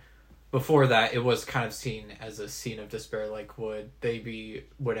mean, before that, it was kind of seen as a scene of despair. Like, would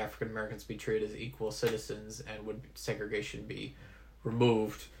African Americans be treated as equal citizens, and would segregation be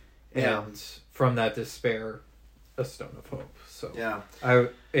removed? And from that despair, a stone of hope. So I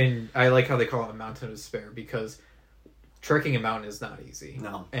like how they call it a mountain of despair, because trekking a mountain is not easy.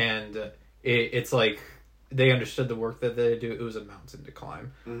 No, and it's like, they understood the work that they do. It was a mountain to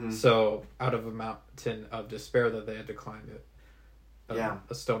climb. So out of a mountain of despair that they had to climb it,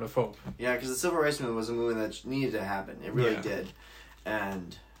 a stone of hope. Yeah, because the Civil Rights Movement was a movement that needed to happen. It really did.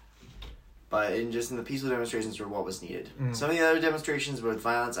 But in the peaceful demonstrations were what was needed. Some of the other demonstrations with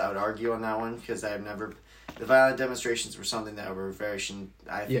violence, I would argue on that one, because the violent demonstrations were something that were should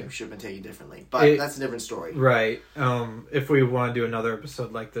have been taken differently. But that's a different story. Right. If we want to do another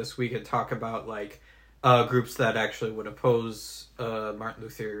episode like this, we could talk about like groups that actually would oppose Martin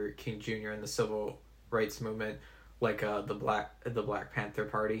Luther King Jr. and the civil rights movement, like the Black Panther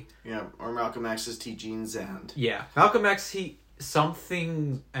Party. Yeah, or Malcolm X's teachings and... Yeah, Malcolm X, he's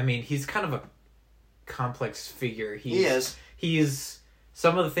kind of a complex figure. He is. He's...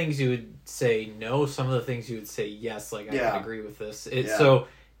 Some of the things you would say no, some of the things you would say yes, like I can agree with this. So,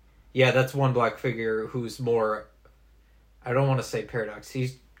 that's one black figure who's more... I don't want to say paradox.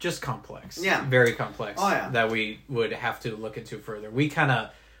 He's just complex. Yeah. Very complex. Oh, yeah. That we would have to look into further. We kind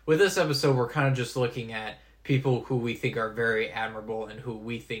of, with this episode, we're kind of just looking at people who we think are very admirable and who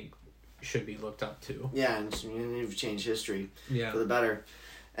we think should be looked up to. Yeah, and you've changed history Yeah. for the better.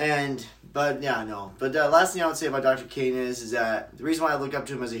 But last thing I would say about Dr. King is that the reason why I look up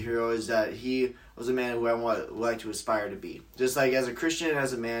to him as a hero is that he was a man who I would like to aspire to be. Just like as a Christian and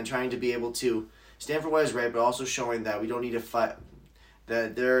as a man, trying to be able to stand for what is right, but also showing that we don't need to fight,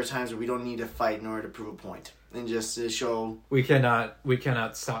 that there are times where we don't need to fight in order to prove a point. And just to show... We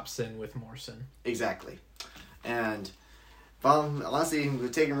cannot stop sin with more sin. Exactly. And... Well, honestly,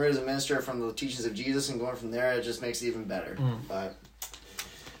 taking root as a minister from the teachings of Jesus and going from there, it just makes it even better. But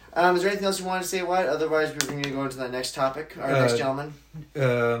is there anything else you want to say, Wyatt? Otherwise, we're going to go into the next topic, our next gentleman.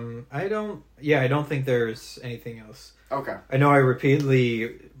 I don't think there's anything else. Okay. I know I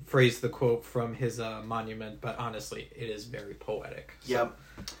repeatedly phrased the quote from his monument, but honestly, it is very poetic. So. Yep.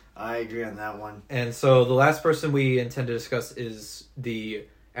 I agree on that one. And so the last person we intend to discuss is the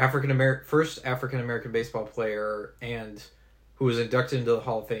first African-American baseball player and who was inducted into the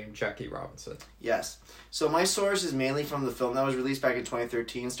Hall of Fame, Jackie Robinson. Yes. So my source is mainly from the film that was released back in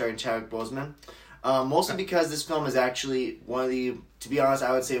 2013 starring Chadwick Boseman. Mostly because this film is actually to be honest,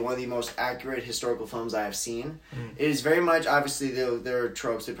 I would say one of the most accurate historical films I have seen. It is very much, obviously, there are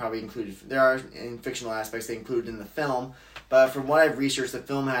tropes that probably included, there are in fictional aspects they included in the film, but from what I've researched, the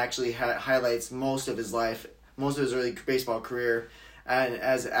film actually highlights most of his life, most of his early baseball career, and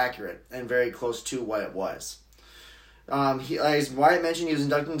as accurate and very close to what it was. As Wyatt mentioned, he was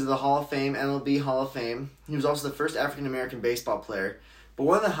inducted into the Hall of Fame, MLB Hall of Fame. He was also the first African-American baseball player. But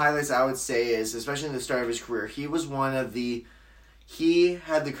one of the highlights I would say is, especially in the start of his career, he had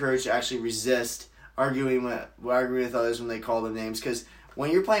the courage to actually resist arguing with others when they called him names. Because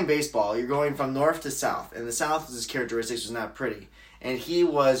when you're playing baseball, you're going from north to south. And the South's characteristics was not pretty. And he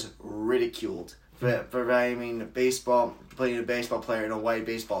was ridiculed for playing a baseball player in a white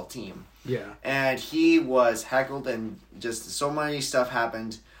baseball team. Yeah. And he was heckled, and just so many stuff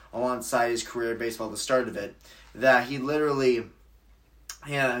happened alongside his career in baseball at the start of it that he had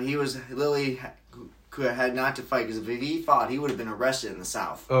not to fight, because if he fought, he would have been arrested in the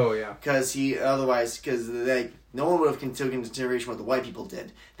South. Oh yeah. Because no one would have taken into consideration what the white people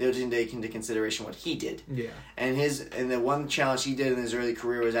did. They would take into consideration what he did. Yeah. And the one challenge he did in his early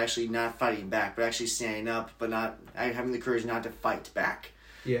career was actually not fighting back, but actually standing up, but not having the courage not to fight back.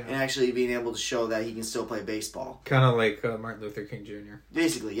 Yeah. And actually being able to show that he can still play baseball. Kind of like Martin Luther King Jr.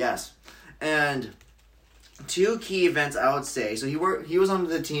 Basically, yes. And two key events I would say. So he was on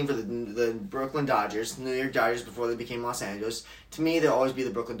the team for the Brooklyn Dodgers, the New York Dodgers, before they became Los Angeles. To me, they'll always be the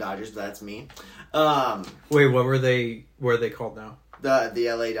Brooklyn Dodgers, but that's me. Wait, what were they? What are they called now? The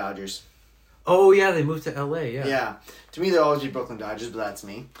LA Dodgers. Oh yeah, they moved to LA. Yeah. Yeah. To me, they'll always be Brooklyn Dodgers, but that's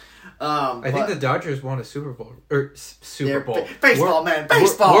me. I think the Dodgers won a Super Bowl. Baseball, man.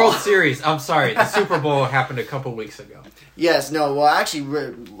 Baseball. World Series. I'm sorry. The Super Bowl happened a couple weeks ago. Yes. No. Well, actually,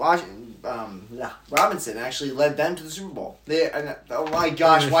 Robinson actually led them to the Super Bowl. Oh my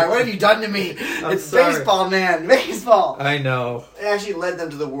gosh, why? What have you done to me? It's sorry. Baseball, man. Baseball. I know. They actually led them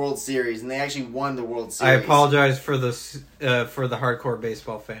to the World Series, and they actually won the World Series. I apologize for the hardcore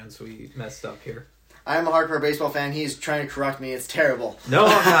baseball fans. We messed up here. I'm a hardcore baseball fan. He's trying to correct me. It's terrible. No,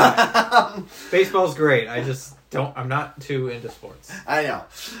 I'm not. Baseball's great. I'm not too into sports. I know.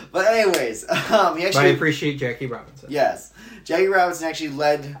 But anyways, but I appreciate Jackie Robinson. Yes. Jackie Robinson actually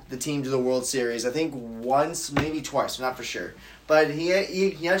led the team to the World Series. I think once, maybe twice. I'm not for sure. But he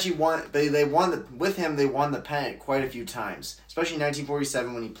actually won. They won with him. They won the pennant quite a few times, especially in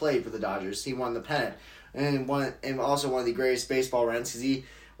 1947 when he played for the Dodgers. He won the pennant and also one of the greatest baseball runs, because he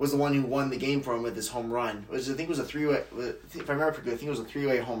was the one who won the game for him with his home run. I think it was a three-way. If I remember correctly, I think it was a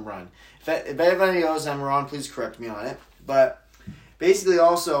three-way home run. If anybody knows I'm wrong, please correct me on it. But basically,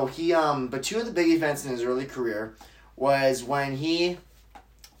 also but two of the big events in his early career was when the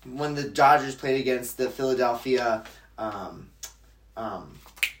Dodgers played against the Philadelphia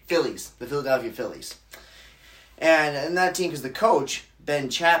Phillies, and in that team, because the coach Ben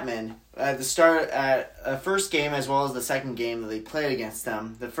Chapman, at the first game as well as the second game that they played against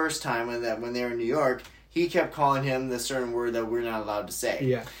them, the first time when they were in New York, he kept calling him the certain word that we're not allowed to say.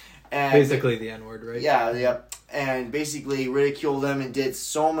 Yeah. And basically the N-word, right? Yeah, yep. And basically ridiculed them and did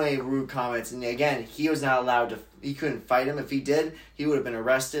so many rude comments. And again, he was not allowed to. He couldn't fight him. If he did, he would have been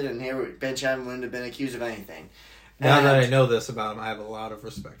arrested, and Ben Chapman wouldn't have been accused of anything. Now that I know this about him, I have a lot of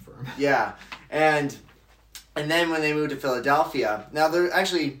respect for him. Yeah, and then when they moved to Philadelphia, now they're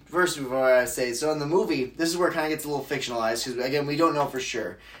actually, first of all, I say, so in the movie, this is where it kind of gets a little fictionalized, because again, we don't know for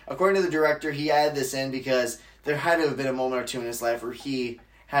sure. According to the director, he added this in because there had to have been a moment or two in his life where he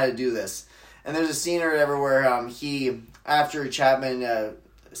had to do this. And there's a scene or whatever where after Chapman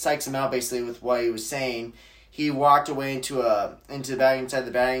psychs him out basically with what he was saying, he walked away into the batting inside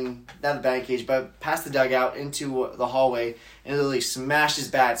the batting, not the batting cage, but past the dugout into the hallway, and literally smashed his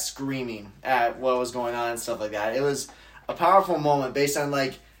bat, screaming at what was going on and stuff like that. It was a powerful moment based on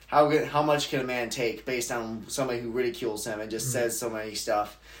like how much can a man take based on somebody who ridicules him and just says so many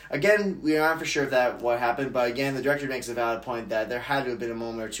stuff. Again, we aren't for sure if that what happened, but again, the director makes a valid point that there had to have been a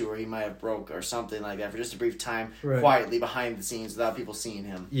moment or two where he might have broke or something like that for just a brief time, quietly behind the scenes without people seeing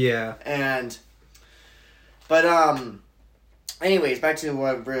him. Yeah. Anyways, back to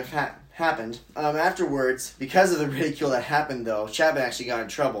what happened. Afterwards, because of the ridicule that happened, though, Chapman actually got in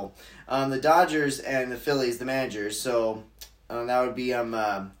trouble. The Dodgers and the Phillies, the managers, so that would be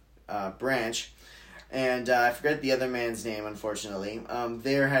Branch, and I forget the other man's name, unfortunately.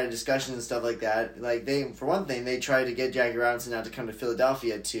 They had a discussion and stuff like that. Like for one thing, they tried to get Jackie Robinson out to come to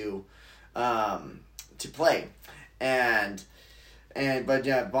Philadelphia to play,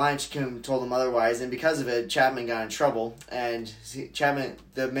 but Blanche told him otherwise, and because of it, Chapman got in trouble. And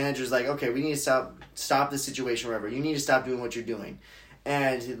the manager's like, okay, we need to stop this situation wherever. You need to stop doing what you're doing.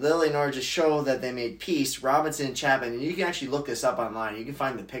 And literally, in order to show that they made peace, Robinson and Chapman, and you can actually look this up online, you can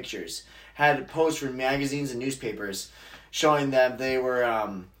find the pictures, had posts from magazines and newspapers showing that they were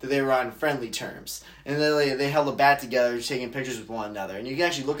on friendly terms. And literally, they held a bat together, taking pictures with one another. And you can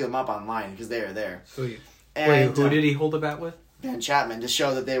actually look them up online because they are there. Sweet. And, wait, who did he hold a bat with? Ben Chapman, to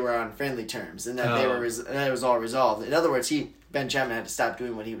show that they were on friendly terms and that that it was all resolved. In other words, Ben Chapman had to stop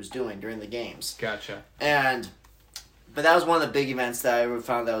doing what he was doing during the games. Gotcha. But that was one of the big events that I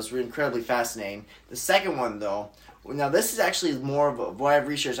found that was incredibly fascinating. The second one, though, now this is actually more of what I've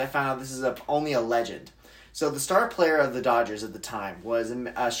researched. I found out this is only a legend. So the star player of the Dodgers at the time was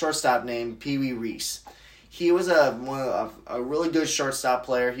a shortstop named Pee Wee Reese. He was a really good shortstop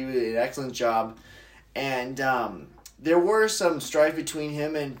player. He did an excellent job. And there were some strife between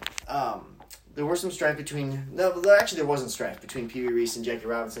him and... there wasn't strife between Pee Wee Reese and Jackie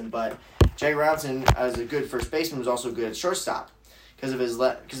Robinson, but Jackie Robinson, as a good first baseman, was also good at shortstop because of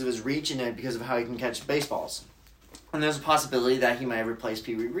his reach and because of how he can catch baseballs. And there's a possibility that he might have replaced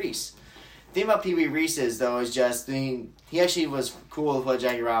Pee Wee Reese. The thing about Pee Wee Reese is just he actually was cool with what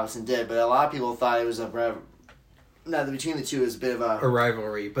Jackie Robinson did, but a lot of people thought it was between the two is a bit of a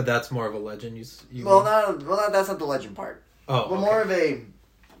rivalry, but that's more of a legend. That's not the legend part. Oh, but more of a.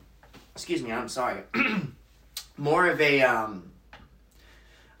 Excuse me, I'm sorry. More of a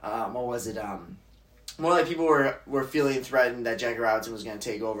what was it? More like people were feeling threatened that Jackie Robinson was going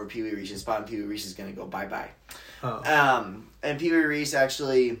to take over Pee Wee Reese's spot, and Pee Wee Reese is going to go bye-bye. Oh. And Pee Wee Reese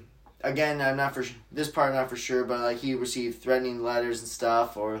actually, again, I'm not for sure, but like he received threatening letters and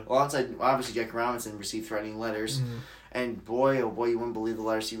stuff, or alongside obviously Jackie Robinson received threatening letters, and boy, oh boy, you wouldn't believe the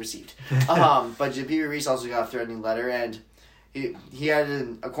letters he received. But Pee Wee Reese also got a threatening letter, and he had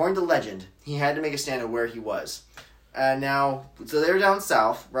to, according to legend, he had to make a stand of where he was. So they were down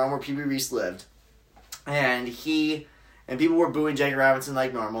south, around where Pee Wee Reese lived, and people were booing Jackie Robinson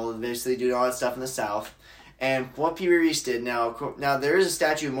like normal, basically doing all that stuff in the south. And what Pee Wee Reese did, now there is a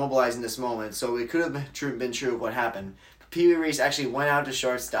statue immobilized in this moment, so it could have been true of what happened. Pee Wee Reese actually went out to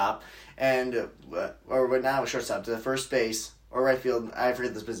shortstop, to the first base, or right field, I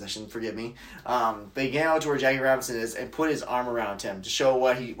forget this position, forgive me. But he came out to where Jackie Robinson is and put his arm around him to show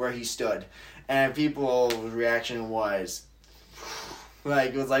where he stood. And people's reaction was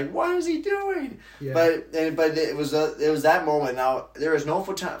like, what is he doing? Yeah. But it was that moment. Now there was no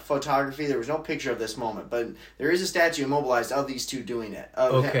photography, there was no picture of this moment, but there is a statue immobilized of these two doing it.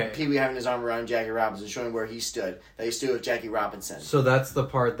 Pee Wee having his arm around Jackie Robinson, showing where he stood. That he stood with Jackie Robinson. So that's the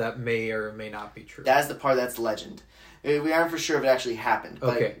part that may or may not be true. That's the part that's legend. We aren't for sure if it actually happened,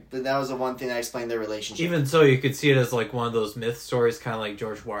 but that was the one thing that explained their relationship. Even so, you could see it as like one of those myth stories, kind of like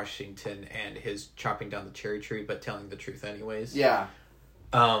George Washington and his chopping down the cherry tree, but telling the truth anyways. Yeah.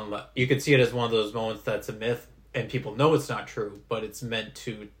 You could see it as one of those moments that's a myth, and people know it's not true, but it's meant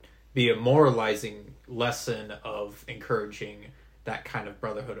to be a moralizing lesson of encouraging that kind of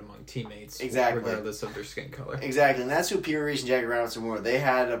brotherhood among teammates, regardless of their skin color. Exactly, and that's who Pee Wee Reese and Jackie Robinson were. They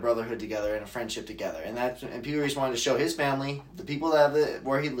had a brotherhood together and a friendship together, and Pee Wee Reese wanted to show his family, the people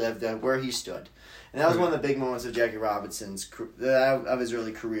where he lived, where he stood. And that was one of the big moments of Jackie Robinson's of his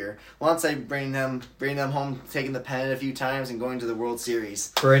early career. Alongside bringing them home, taking the pennant a few times, and going to the World Series.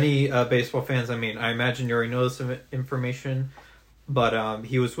 For any baseball fans, I imagine you already know this information, but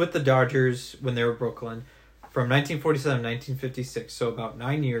he was with the Dodgers when they were Brooklyn from 1947 to 1956, so about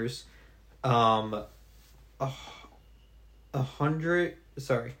 9 years. 900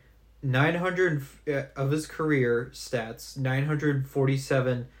 of his career stats,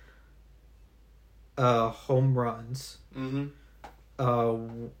 947 home runs. Mm-hmm.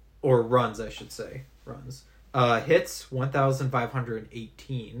 Or runs, I should say. Runs. Hits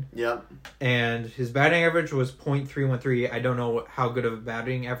 1,518. Yep. And his batting average was .313. I don't know how good of a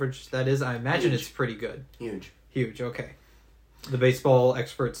batting average that is. I imagine it's pretty good. Huge. Huge, okay. The baseball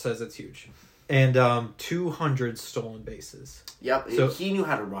expert says it's huge. And 200 stolen bases. Yep, so he knew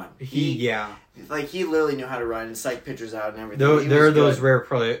how to run. He literally knew how to run and psych pitchers out and everything. There are those rare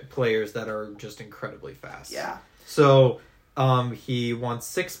players that are just incredibly fast. Yeah. So he won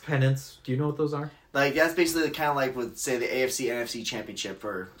 6 pennants. Do you know what those are? Like, that's basically kind of like with, say, the AFC, NFC championship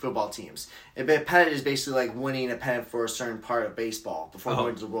for football teams. A pennant is basically like winning a pennant for a certain part of baseball before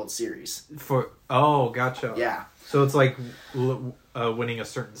going to the World Series. Gotcha. Yeah. So it's like winning a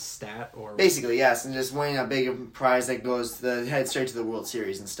certain stat, or basically, yes, and just winning a big prize that heads straight to the World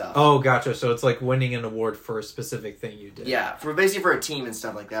Series and stuff. Oh, gotcha. So it's like winning an award for a specific thing you did. Yeah, for a team and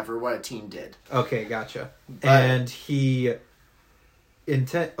stuff like that, for what a team did. Okay, gotcha. And he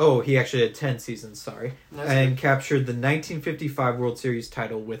actually had 10 seasons, and captured the 1955 World Series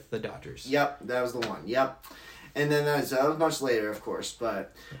title with the Dodgers. Yep, that was the one. Yep. And then that was much later, of course,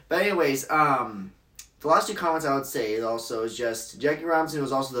 but anyways, the last 2 comments I would say also is just Jackie Robinson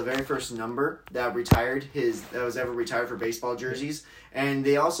was also the very first number that was ever retired for baseball jerseys, and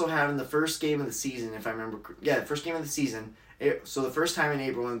they also have in the first game of the season, if I remember, the first game of the season. So the first time in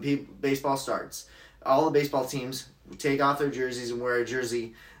April when baseball starts, all the baseball teams take off their jerseys and wear a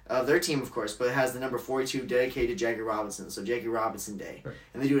jersey of their team, of course, but it has the number 42 dedicated to Jackie Robinson, so Jackie Robinson Day, right.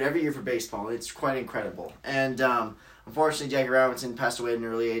 And they do it every year for baseball. And it's quite incredible, and unfortunately, Jackie Robinson passed away at an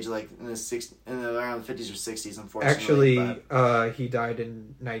early age, like around the 50s or 60s, unfortunately. Actually, he died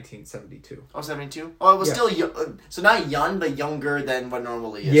in 1972. Oh, 72? Oh, it was still young. So not young, but younger than what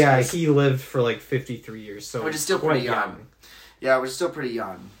normally is. Yeah, he lived for like 53 years, so which is still pretty young. Yeah, which is still pretty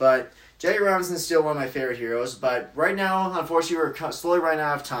young. But Jackie Robinson is still one of my favorite heroes. But right now, unfortunately, we're slowly running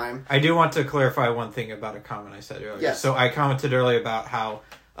out of time. I do want to clarify one thing about a comment I said earlier. Yes. So I commented earlier about how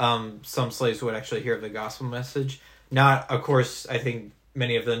some slaves would actually hear the gospel message. Not, of course, I think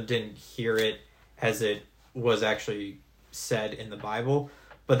many of them didn't hear it as it was actually said in the Bible,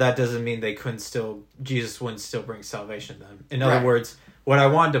 but that doesn't mean Jesus wouldn't still bring salvation to them. In other words, what I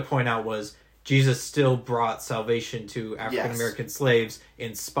wanted to point out was Jesus still brought salvation to African American slaves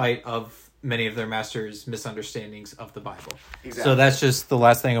in spite of many of their masters' misunderstandings of the Bible. Exactly. So that's just the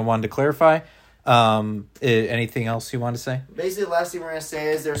last thing I wanted to clarify. Anything else you want to say? Basically, the last thing we're going to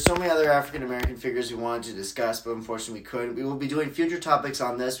say is there's so many other African American figures we wanted to discuss, but unfortunately we couldn't. We will be doing future topics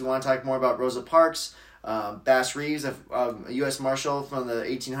on this. We want to talk more about Rosa Parks, Bass Reeves, a U.S. Marshal from the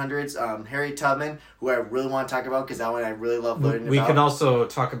 1800s, Harriet Tubman, who I really want to talk about because that one I really love learning about. We can also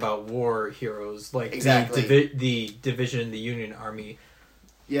talk about war heroes, like the division in the Union Army.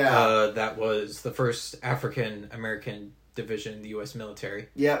 Yeah, that was the first African American division in the U.S. military.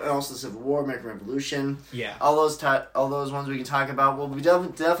 Yeah, and also the Civil War, American Revolution. Yeah. All those ones we can talk about. We'll be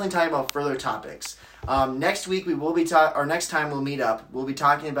definitely talking about further topics. Next week we will be next time we'll meet up, we'll be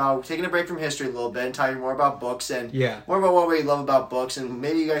talking about taking a break from history a little bit and talking more about books and more about what we love about books, and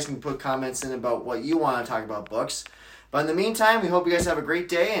maybe you guys can put comments in about what you want to talk about books. But in the meantime, we hope you guys have a great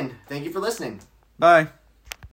day and thank you for listening. Bye.